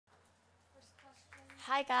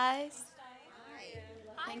Hi, guys.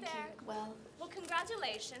 Hi Thank there. you. Well, Well,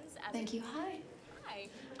 congratulations. thank you. Hi. Hi.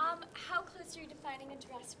 How close are you to finding a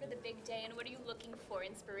dress for the big day, and what are you looking for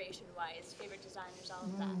inspiration-wise? Favorite designers, all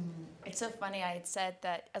of that. It's so funny. I had said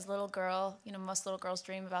that as a little girl, most little girls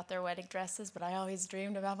dream about their wedding dresses, but I always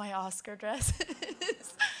dreamed about my Oscar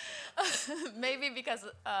dresses. Maybe because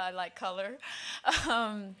I like color.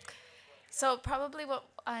 Um, so probably what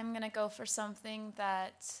I'm gonna go for something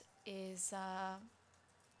that is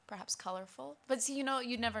perhaps colorful. But see,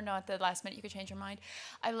 you never know at the last minute. You could change your mind.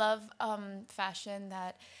 I love fashion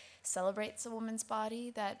that celebrates a woman's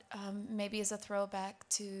body, that maybe is a throwback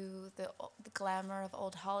to the glamour of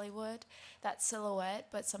old Hollywood, that silhouette,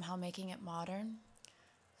 but somehow making it modern.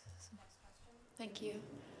 Thank you.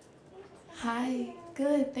 Hi.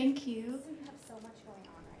 Good. Thank you. You have so much going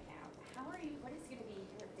on right now. What is going to be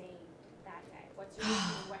your day that day? What's your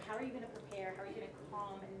routine? How are you going to prepare? How are you going to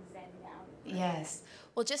calm and zen down? Yes.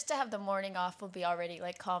 Well, just to have the morning off will be already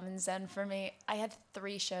like calm and zen for me. I had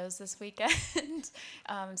 3 shows this weekend.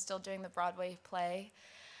 I'm still doing the Broadway play.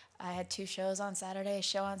 I had 2 shows on Saturday, a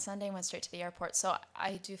show on Sunday, and went straight to the airport. So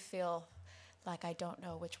I do feel like I don't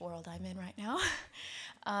know which world I'm in right now.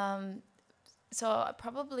 So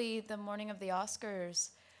probably the morning of the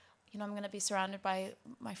Oscars, I'm going to be surrounded by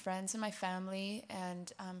my friends and my family,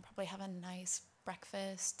 and probably have a nice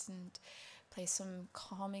breakfast and play some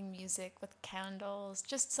calming music with candles,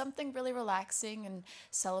 just something really relaxing and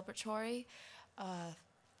celebratory.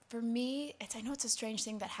 For me, I know it's a strange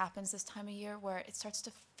thing that happens this time of year where it starts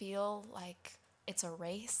to feel like it's a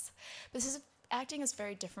race. But acting is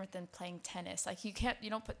very different than playing tennis. Like you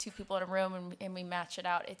don't put 2 people in a room and we match it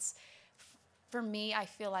out. For me, I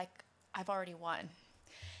feel like I've already won.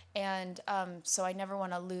 And so I never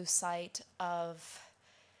want to lose sight of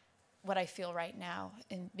what I feel right now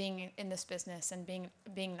in being in this business and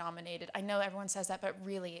being nominated. I know everyone says that, but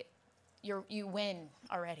really, you win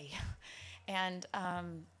already. And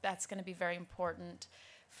that's going to be very important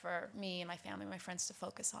for me and my family and my friends to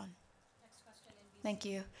focus on. Next question. Thank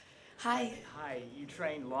you. Hi. Hi, you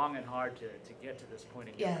trained long and hard to get to this point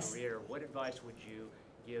in your Yes. career. What advice would you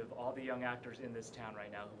give all the young actors in this town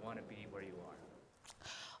right now who want to be where you are?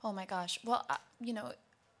 Oh my gosh. Well,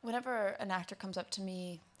 whenever an actor comes up to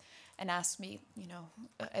me and asks me,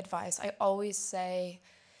 advice, I always say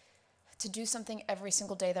to do something every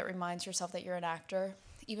single day that reminds yourself that you're an actor,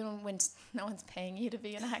 even when no one's paying you to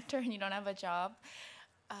be an actor and you don't have a job.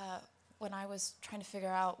 When I was trying to figure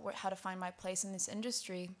out how to find my place in this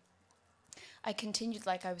industry, I continued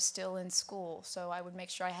like I was still in school. So I would make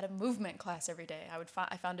sure I had a movement class every day.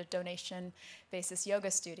 I found a donation basis yoga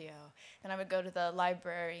studio. Then I would go to the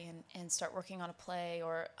library and start working on a play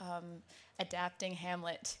or adapting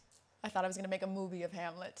Hamlet. I thought I was going to make a movie of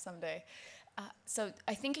Hamlet someday. So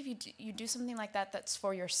I think if you do something like that that's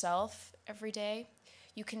for yourself every day,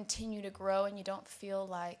 you continue to grow and you don't feel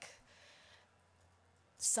like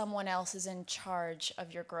someone else is in charge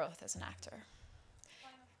of your growth as an actor.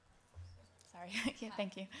 Sorry. Yeah,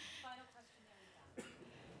 thank you. Final question there.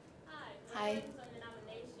 Hi. Congratulations on your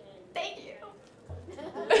nomination. Thank you.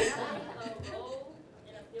 A role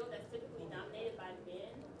in a field that's typically dominated by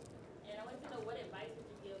men. And I want to know, what advice would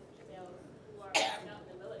you give females who are starting out in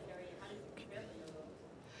the military, and how do you prepare for your role?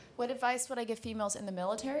 What advice would I give females in the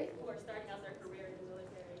military? Who are starting out their career in the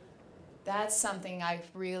military? That's something I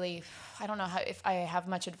don't know if I have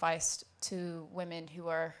much advice to women who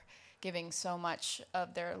are giving so much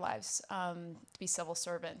of their lives to be civil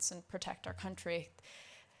servants and protect our country.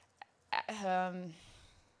 I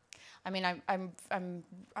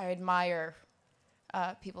admire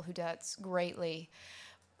people who do that greatly.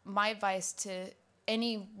 My advice to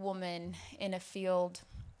any woman in a field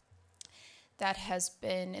that has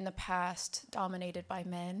been in the past dominated by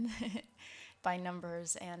men, by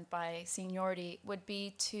numbers and by seniority, would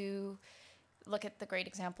be to look at the great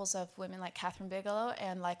examples of women like Catherine Bigelow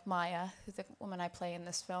and like Maya, who's the woman I play in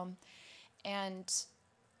this film. And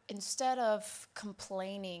instead of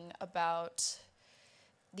complaining about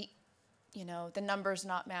the numbers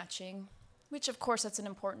not matching, which of course that's an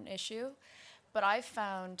important issue, but I've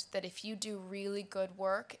found that if you do really good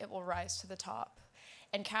work, it will rise to the top.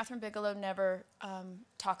 And Catherine Bigelow never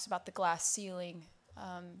talks about the glass ceiling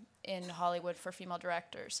in Hollywood for female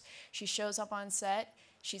directors. She shows up on set.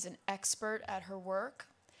 She's an expert at her work.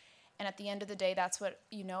 And at the end of the day, that's what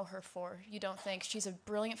you know her for. You don't think she's a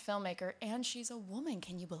brilliant filmmaker and she's a woman.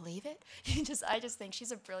 Can you believe it? I just think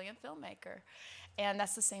she's a brilliant filmmaker. And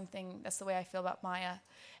that's the same thing. That's the way I feel about Maya.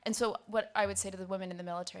 And so what I would say to the women in the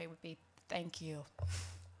military would be, thank you.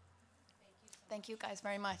 Thank you guys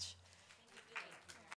very much.